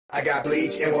I got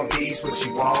bleach in one piece, what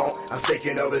she want. I'm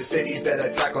taking over cities that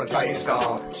attack on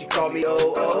Titanstone. She called me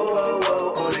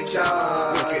on the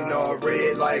charm. Looking all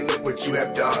red like, look what you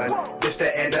have done. This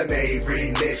the anime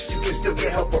remix. You can still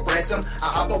get help for ransom. I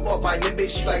hop up off my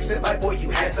Nimbus. She like, senpai boy, you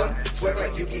handsome. Swag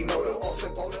like Yukimoto,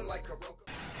 also bowling like Kuroko.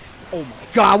 Oh my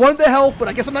god, I wanted the help, but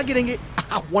I guess I'm not getting it.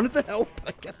 I wanted the help,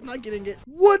 but I guess I'm not getting it.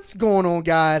 What's going on,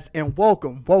 guys? And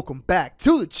welcome back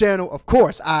to the channel. Of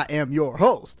course, I am your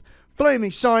host,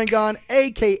 Flaming Sharingan,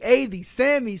 aka the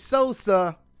Sammy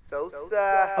Sosa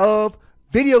of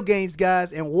video games,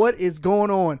 guys. And what is going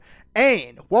on?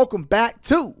 And welcome back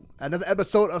to another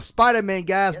episode of Spider-Man,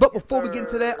 guys. But before we get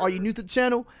into that, are you new to the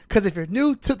channel? Because if you're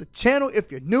new to the channel, if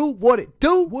you're new, what it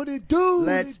do?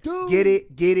 Let's get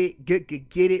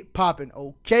it popping.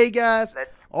 Okay, guys?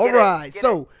 All right.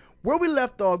 So, where we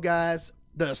left off, guys,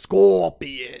 the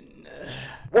Scorpion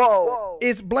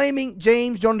is blaming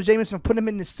James Jonah Jameson for putting him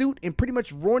in the suit and pretty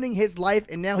much ruining his life,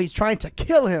 and now he's trying to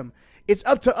kill him. It's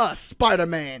up to us,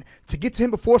 Spider-Man, to get to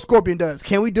him before Scorpion does.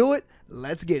 Can we do it?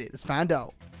 Let's get it. Let's find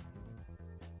out.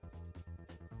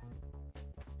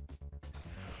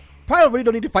 Probably really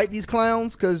don't need to fight these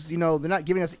clowns because, you know, they're not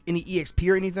giving us any EXP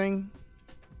or anything.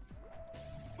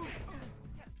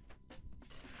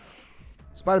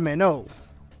 Spider-Man, no.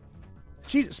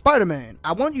 Jesus, Spider-Man,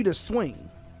 I want you to swing.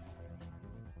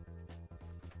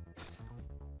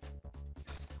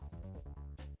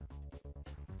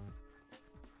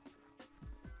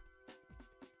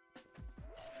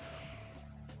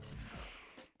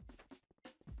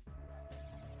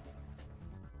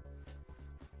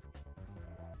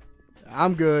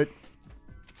 I'm good.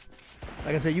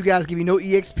 Like I said, you guys give me no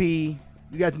EXP.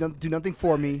 You guys do nothing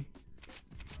for me.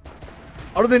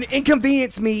 Other than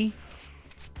inconvenience me.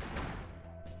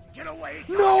 Get away!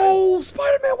 No!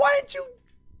 Spider-Man, why didn't you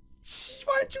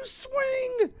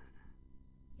swing?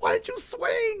 Why didn't you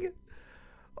swing?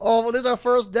 Oh, well, this is our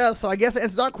first death, so I guess it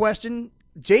answers our question.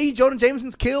 J. Jonah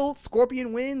Jameson's killed,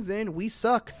 Scorpion wins, and we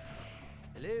suck.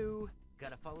 Hello.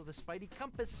 Gotta follow the Spidey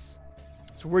compass.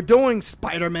 So we're doing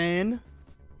Spider-Man.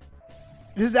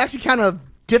 This is actually kind of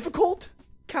difficult,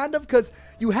 because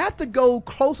you have to go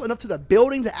close enough to the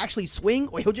building to actually swing,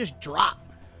 or he'll just drop.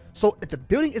 So if the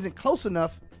building isn't close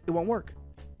enough, it won't work.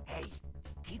 Hey,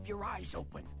 keep your eyes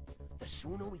open. The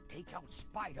sooner we take out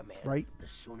Spider-Man, right, the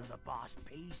sooner the boss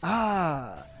pays.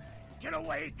 Ah. Get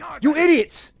away, guard! You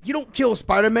idiots! You don't kill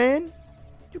Spider-Man.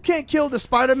 You can't kill the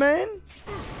Spider-Man.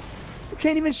 You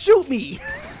can't even shoot me.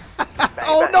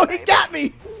 Oh no, he got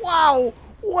me! Wow,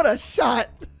 what a shot!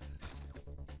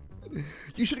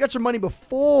 You should have got your money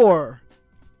before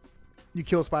you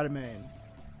killed Spider-Man,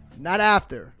 not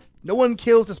after. No one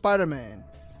kills the Spider-Man.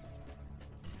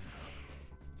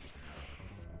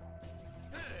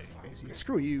 Okay, so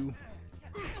screw you.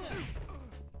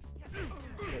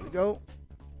 There we go.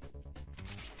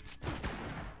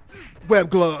 Web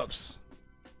gloves.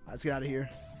 Let's get out of here.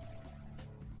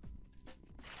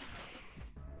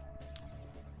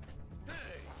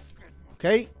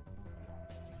 Okay.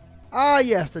 Ah,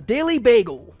 yes, the Daily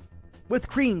Bagel with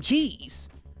cream cheese.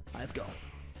 Let's go.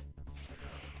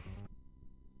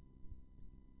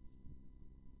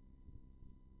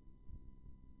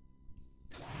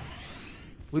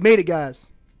 We made it, guys.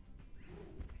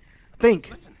 I think.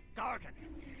 Listen, Gargan,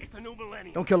 it's a new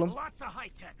millennium. Don't kill him. Lots of high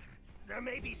tech. There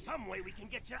may be some way we can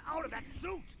get you out of that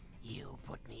suit. You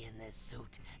put me in this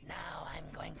suit. Now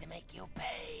I'm going to make you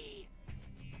pay.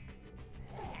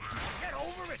 Get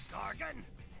over it, Gargan.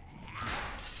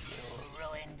 You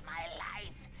ruined my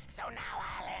life, so now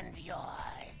I'll end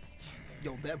yours.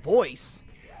 Yo, that voice.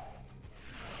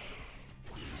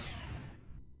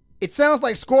 It sounds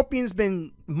like Scorpion's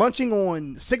been munching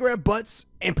on cigarette butts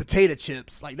and potato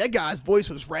chips. Like, that guy's voice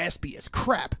was raspy as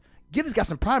crap. Give this guy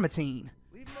some Primatine.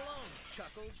 Leave him alone,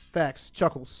 Chuckles. Facts.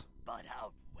 Chuckles. Butt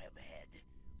out, Webhead.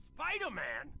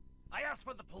 Spider-Man? I asked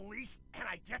for the police, and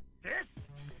I get this?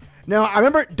 Now, I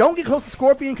remember, don't get close to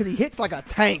Scorpion because he hits like a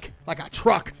tank, like a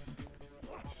truck.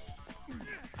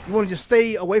 You want to just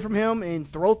stay away from him and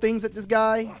throw things at this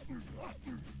guy? Where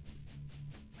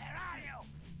are you?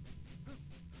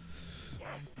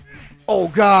 Oh,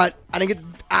 God.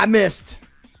 I missed.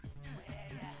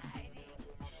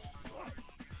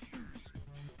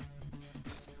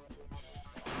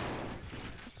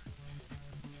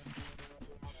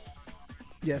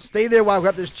 Yeah, stay there while I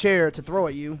grab this chair to throw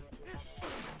at you.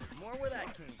 More where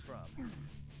that came from.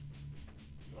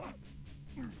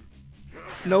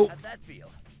 Nope. How'd that feel?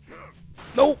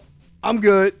 Nope. I'm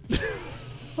good.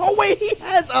 Oh, wait. He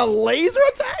has a laser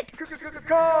attack?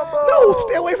 No,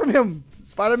 stay away from him,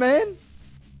 Spider-Man.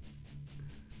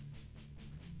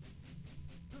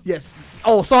 Yes,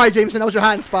 Oh, sorry, Jameson. That was your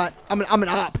hiding spot. I'm an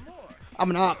op. I'm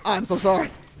an op. I'm so sorry.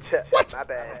 What? My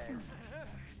bad.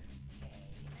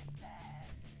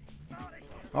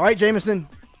 All right, Jameson.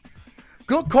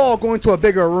 Good call going to a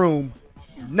bigger room.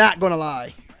 Not gonna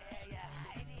lie.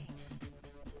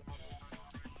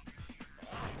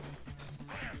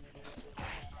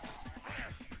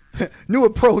 New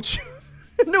approach.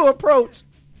 New approach.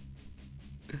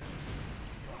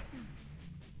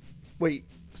 Wait.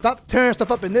 Stop tearing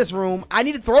stuff up in this room. I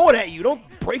need to throw it at you. Don't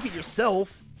break it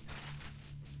yourself.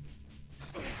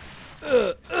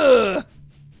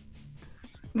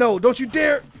 No, don't you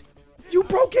dare. You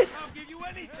broke it. I'll give you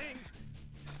anything.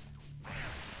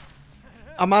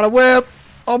 I'm out of web.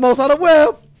 Almost out of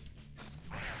web.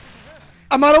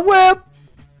 I'm out of web.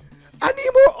 I need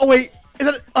more. Oh, wait. Is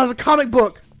that a comic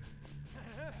book?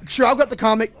 Sure, I'll grab the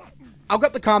comic. I'll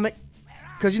grab the comic.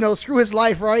 Because, you know, screw his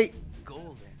life, right?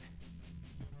 Golden.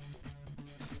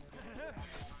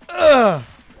 Ugh.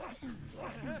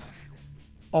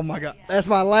 Oh, my God. That's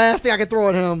my last thing I can throw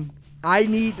at him. I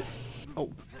need... Oh.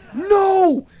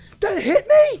 No! That hit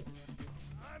me?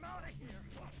 I'm out of here.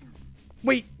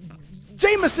 Wait.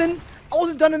 Jameson! I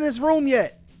wasn't done in this room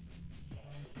yet.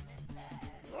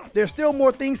 There's still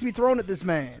more things to be thrown at this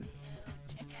man.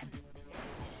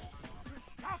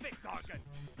 Stop it, Gargan.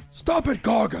 Stop it,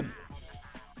 Gargan!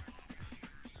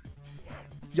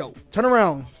 Yo, turn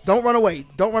around. Don't run away.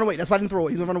 Don't run away. That's why I didn't throw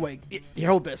it. He's gonna run away. Here,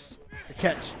 hold this.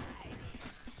 Catch.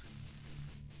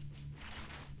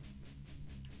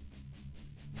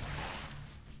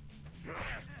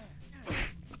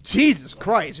 Jesus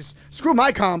Christ. Just screw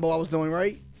my combo I was doing,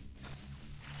 right?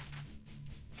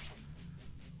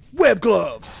 Web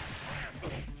gloves.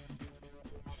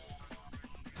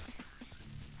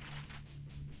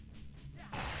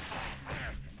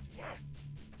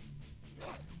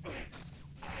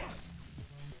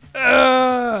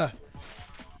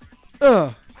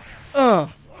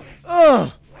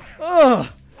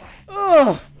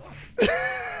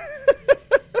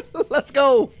 Let's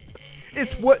go.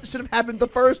 It's what should have happened the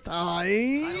first time.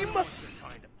 I don't know what you're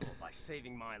trying to pull by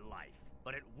saving my life,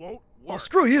 but it won't work. Oh,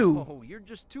 screw you. Oh, you're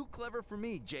just too clever for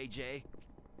me, JJ.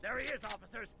 There he is,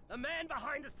 officers. The man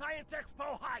behind the Science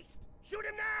Expo heist. Shoot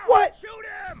him now. What? Shoot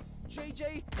him.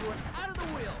 JJ, you're out of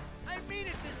the wheel. I mean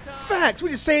it this time. Facts. We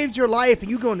just saved your life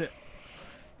and you going to...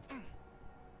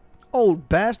 Old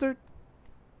bastard.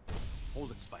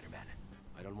 Hold it, Spider-Man.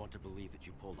 I don't want to believe that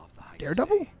you pulled off the heist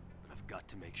Daredevil? today, but I've got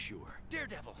to make sure.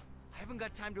 Daredevil, I haven't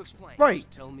got time to explain. Right.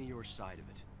 Just tell me your side of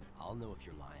it. I'll know if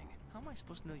you're lying. How am I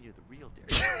supposed to know you're the real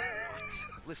Daredevil?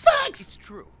 Listen, Facts. it's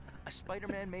true. A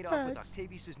Spider-Man made off with Facts.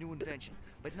 Octavius' new invention,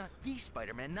 but not the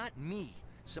Spider-Man, not me.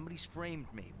 Somebody's framed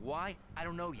me. Why? I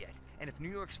don't know yet. And if New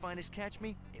York's finest catch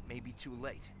me, it may be too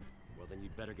late. Well, then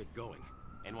you'd better get going.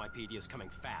 NYPD is coming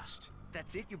fast.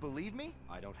 That's it? You believe me?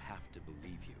 I don't have to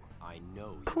believe you. I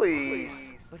know you. Please.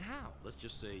 But how? Let's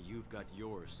just say you've got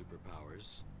your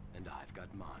superpowers, and I've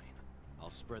got mine. I'll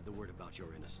spread the word about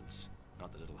your innocence.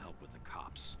 Not that it'll help with the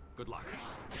cops. Good luck.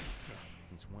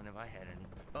 Since when have I had any?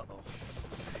 Uh-oh.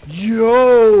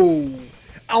 Yo.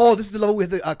 Oh, this is the level we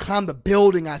have to climb the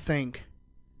building, I think.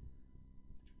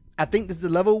 I think this is the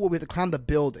level where we have to climb the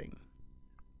building.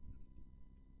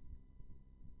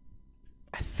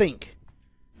 I think.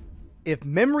 If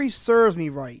memory serves me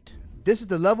right, this is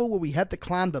the level where we have to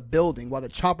climb the building while the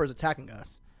chopper is attacking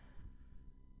us.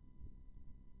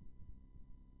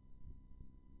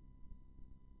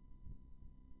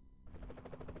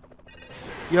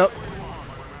 Yep.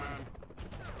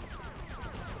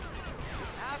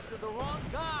 After the wrong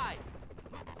guy.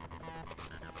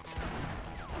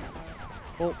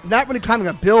 Well, not really climbing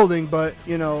a building, but,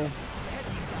 you know.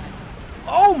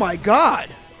 Oh my God.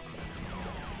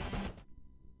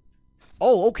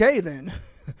 Oh, okay then.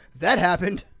 That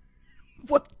happened.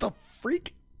 What the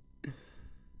freak?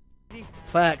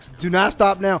 Facts. Do not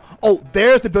stop now. Oh,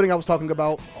 there's the building I was talking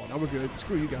about. Oh, now we're good.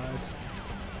 Screw you guys.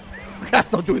 You guys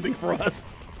don't do anything for us.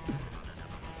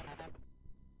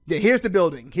 Yeah, here's the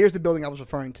building. Here's the building I was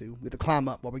referring to. We have to climb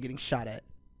up while we're getting shot at.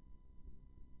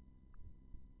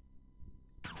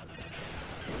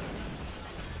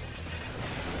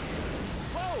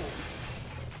 Whoa!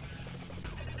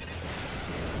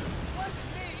 Wasn't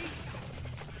me.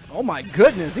 Oh my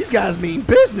goodness, these guys mean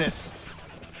business.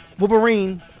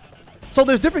 Wolverine. So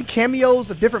there's different cameos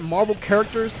of different Marvel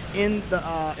characters in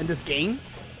the in this game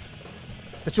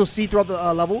that you'll see throughout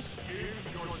the levels.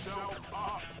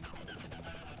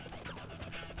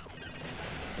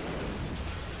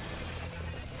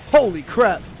 Holy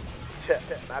crap.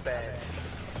 My bad.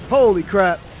 Holy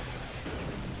crap.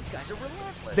 These guys are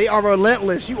relentless. They are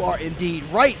relentless. You are indeed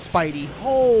right, Spidey.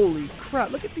 Holy crap. crap,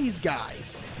 look at these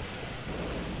guys.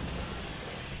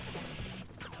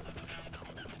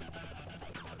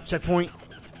 Checkpoint.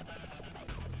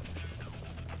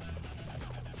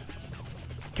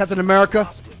 Captain America.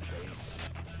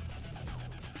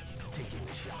 Taking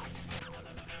the shot.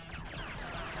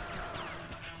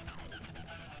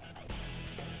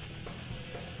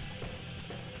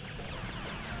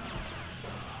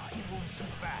 He moves too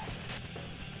fast.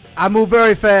 I move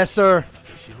very fast, sir.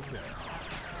 Fish in a barrel.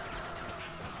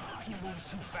 He moves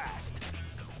too fast.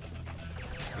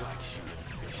 Like shooting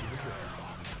fish in a barrel.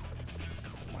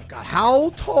 Oh my God, how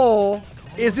tall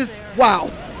is this? Wow.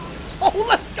 Oh,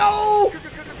 let's go.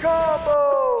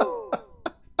 Combo!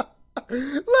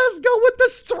 Let's go with the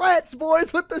strats,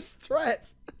 boys. With the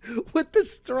strats. With the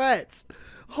strats.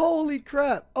 Holy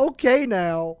crap. Okay,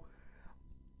 now.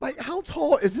 Like, how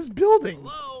tall is this building?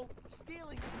 Hello?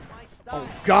 Stealing isn't my style. Oh,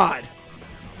 God.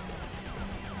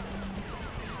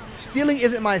 Stealing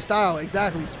isn't my style.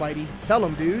 Exactly, Spidey. Tell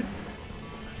him, dude.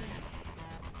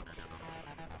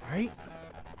 All right.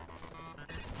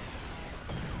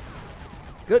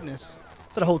 Goodness.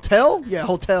 Is that a hotel? Yeah,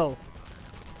 hotel.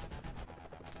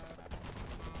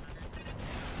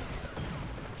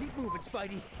 Keep moving,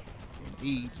 Spidey.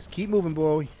 Indeed. Just keep moving,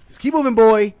 boy. Just keep moving,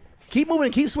 boy. Keep moving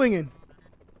and keep swinging.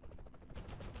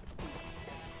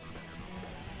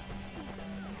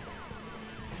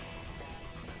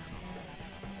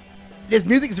 This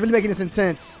music is really making this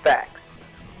intense. Facts.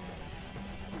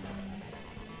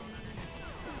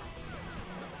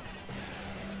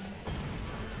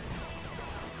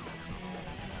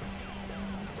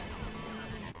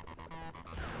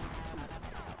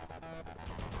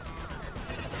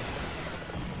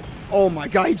 Oh my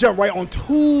God, he jumped right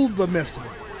onto the missile.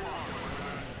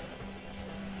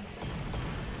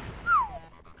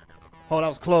 Oh, that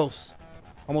was close.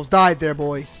 Almost died there,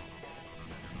 boys.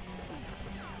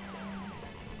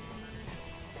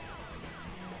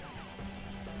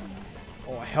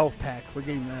 Oh, a health pack. We're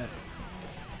getting that.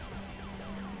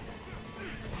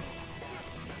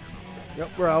 Yep,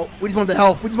 we're out. We just want the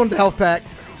health. We just want the health pack.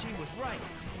 Mary Jane was right. I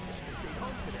should have stayed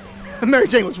home today. Mary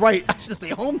Jane was right. I should stay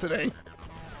home today.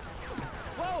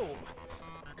 Whoa!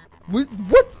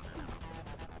 What?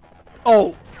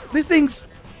 Oh, these things.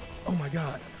 Oh my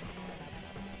God.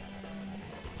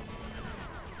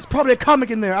 There's probably a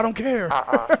comic in there. I don't care.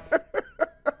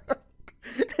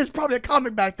 There's probably a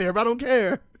comic back there, but I don't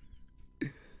care.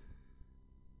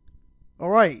 All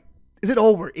right. Is it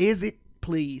over? Is it?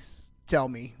 Please tell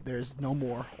me there's no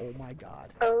more. Oh my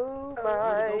God. Oh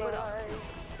my.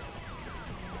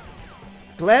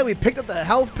 Glad we picked up the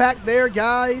health pack there,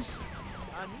 guys.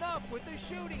 Enough with the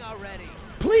shooting already.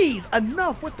 Please,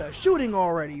 enough with the shooting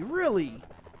already. Really?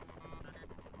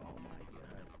 Oh my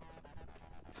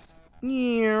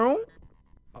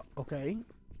God. Okay.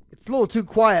 It's a little too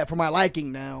quiet for my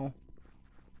liking now.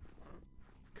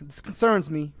 This concerns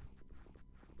me.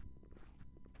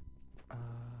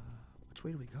 Which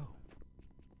way do we go?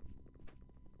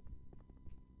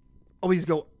 Oh, we just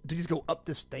go. Did we just go up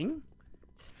this thing?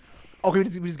 Okay,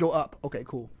 we just go up. Okay,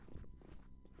 cool.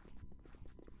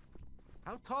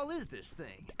 How tall is this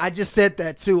thing? I just said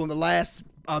that too on the last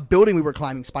building we were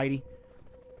climbing, Spidey.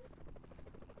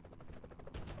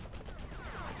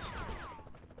 What?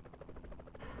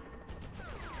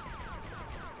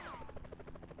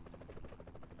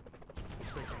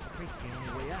 Looks like that crate's the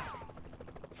only way out.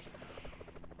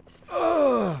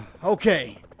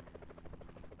 Okay.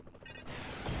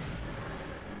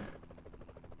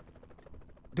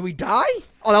 Do we die?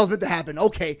 Oh, that was meant to happen.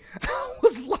 Okay. I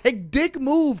was like, dick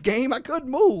move, game. I couldn't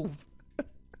move.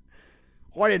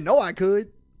 Oh, I didn't know I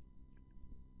could.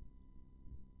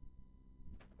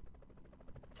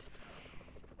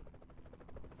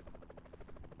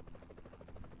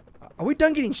 Are we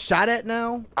done getting shot at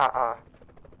now?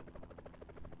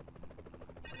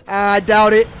 I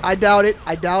doubt it. I doubt it.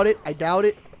 I doubt it. I doubt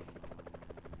it.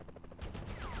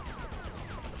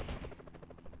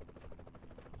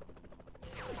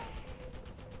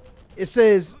 It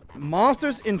says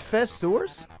monsters infest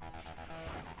sewers.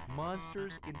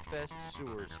 Monsters infest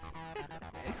sewers.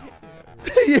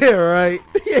 Yeah, right.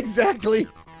 Exactly.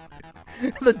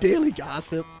 The daily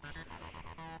gossip.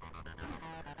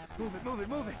 Move it, move it,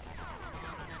 move it.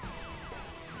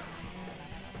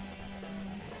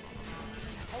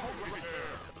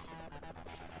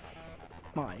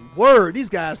 My word, these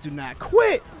guys do not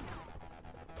quit.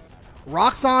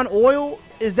 Roxxon oil?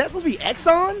 Is that supposed to be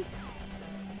Exxon?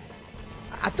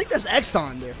 I think that's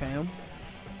Exxon there, fam.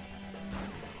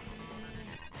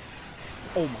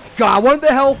 Oh my God, I wanted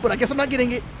the help, but I guess I'm not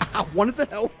getting it. I wanted the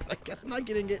help, but I guess I'm not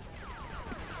getting it.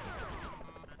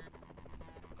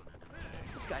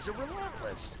 These guys are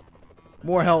relentless.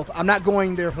 More health. I'm not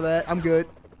going there for that. I'm good.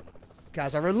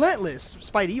 Guys are relentless.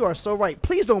 Spidey, you are so right.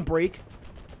 Please don't break.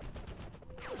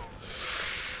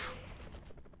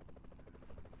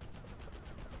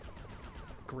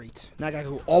 Great. Now I gotta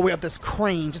go all the way up this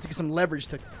crane just to get some leverage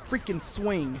to freaking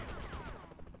swing.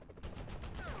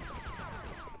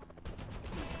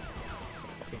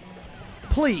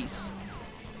 Please.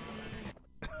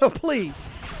 Oh, please.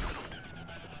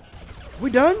 We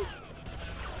done?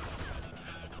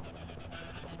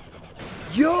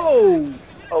 Yo!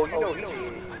 Oh, you know he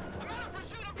did.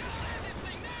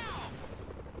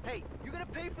 Hey, you gonna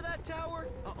pay for that tower?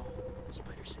 Uh-oh.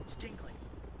 Spider sense tingling.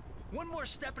 One more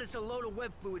step and it's a load of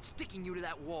web fluid sticking you to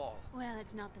that wall. Well,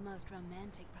 it's not the most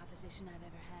romantic proposition I've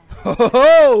ever had.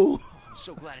 Ho! I'm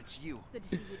so glad it's you. Good to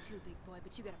see you too, big boy,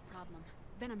 but you got a problem.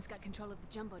 Venom's got control of the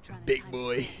Jumbotron in Big Times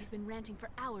boy. Square. He's been ranting for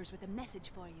hours with a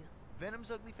message for you. Venom's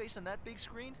ugly face on that big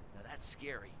screen? Now that's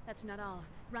scary. That's not all.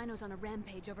 Rhino's on a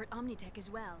rampage over at Omnitech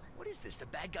as well. What is this, the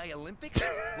bad guy Olympics?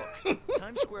 Look,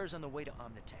 Times Square's on the way to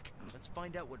Omnitech. Let's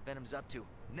find out what Venom's up to,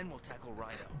 and then we'll tackle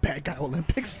Rhino. Bad guy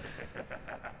Olympics.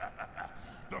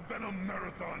 The Venom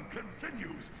Marathon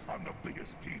continues on the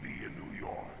biggest TV in New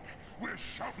York. We're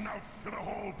shouting out to the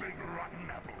whole big rotten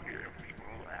apple here, people.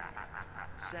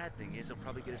 Sad thing is, he'll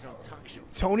probably get his own talk show.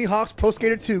 Tony Hawk's Pro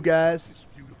Skater 2, guys. This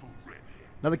beautiful redhead.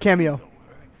 Another cameo. You know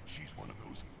her. She's one of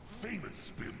those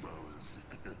famous bimbos.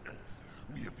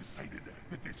 We have decided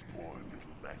that this poor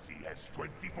little lassie has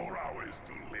 24 hours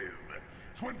to live.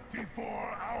 24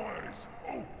 hours!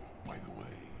 Oh, by the way,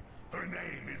 her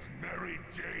name is Mary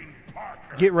Jane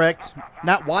Parker. Get wrecked.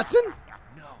 Not Watson?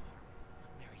 No,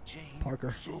 Mary Jane.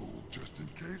 Parker. So, just in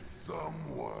case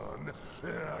someone,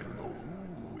 I don't know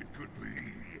who it could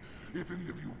be, if any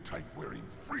of you type-wearing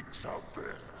freaks out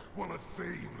there want to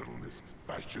save little Miss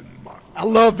Fashion Model, I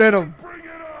love Venom. bring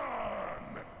it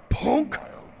on! Punk.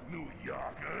 Meanwhile, New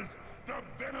Yorkers, the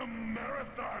Venom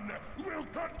Marathon will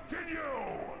continue!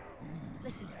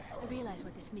 Listen, I realize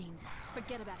what this means.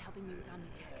 Forget about helping me with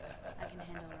Omnitech. I can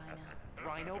handle Rhino.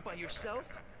 Rhino by yourself?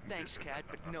 Thanks, Cat,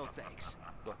 but no thanks.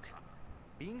 Look,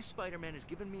 being Spider-Man has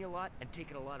given me a lot and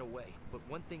taken a lot away, but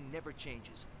one thing never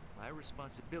changes. My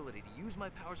responsibility to use my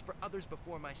powers for others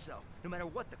before myself, no matter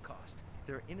what the cost.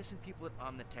 There are innocent people at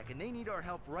Omnitech, and they need our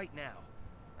help right now.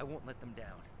 I won't let them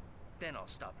down. Then I'll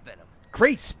stop Venom.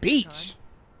 Great This speech. time,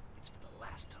 it's for the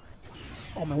last time.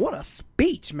 Oh, man, what a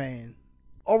speech, man.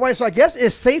 All right, so I guess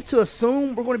it's safe to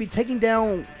assume we're going to be taking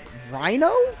down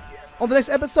Rhino on the next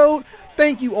episode.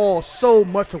 Thank you all so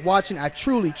much for watching. I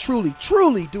truly, truly,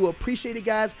 truly do appreciate it,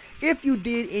 guys. If you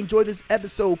did enjoy this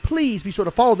episode, please be sure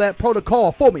to follow that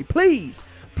protocol for me. Please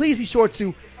be sure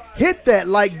to hit that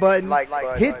like button,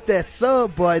 hit that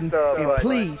sub button, and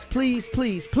please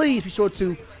be sure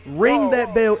to ring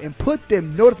that bell and put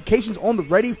them notifications on the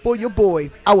ready for your boy.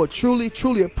 I would truly,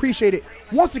 truly appreciate it.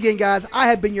 Once again, guys, I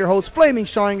have been your host, Flaming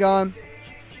Sharingan.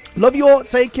 Love you all,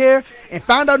 take care, and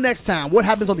find out next time what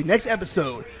happens on the next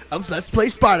episode of Let's Play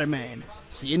Spider-Man.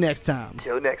 See you next time.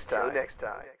 Till next time.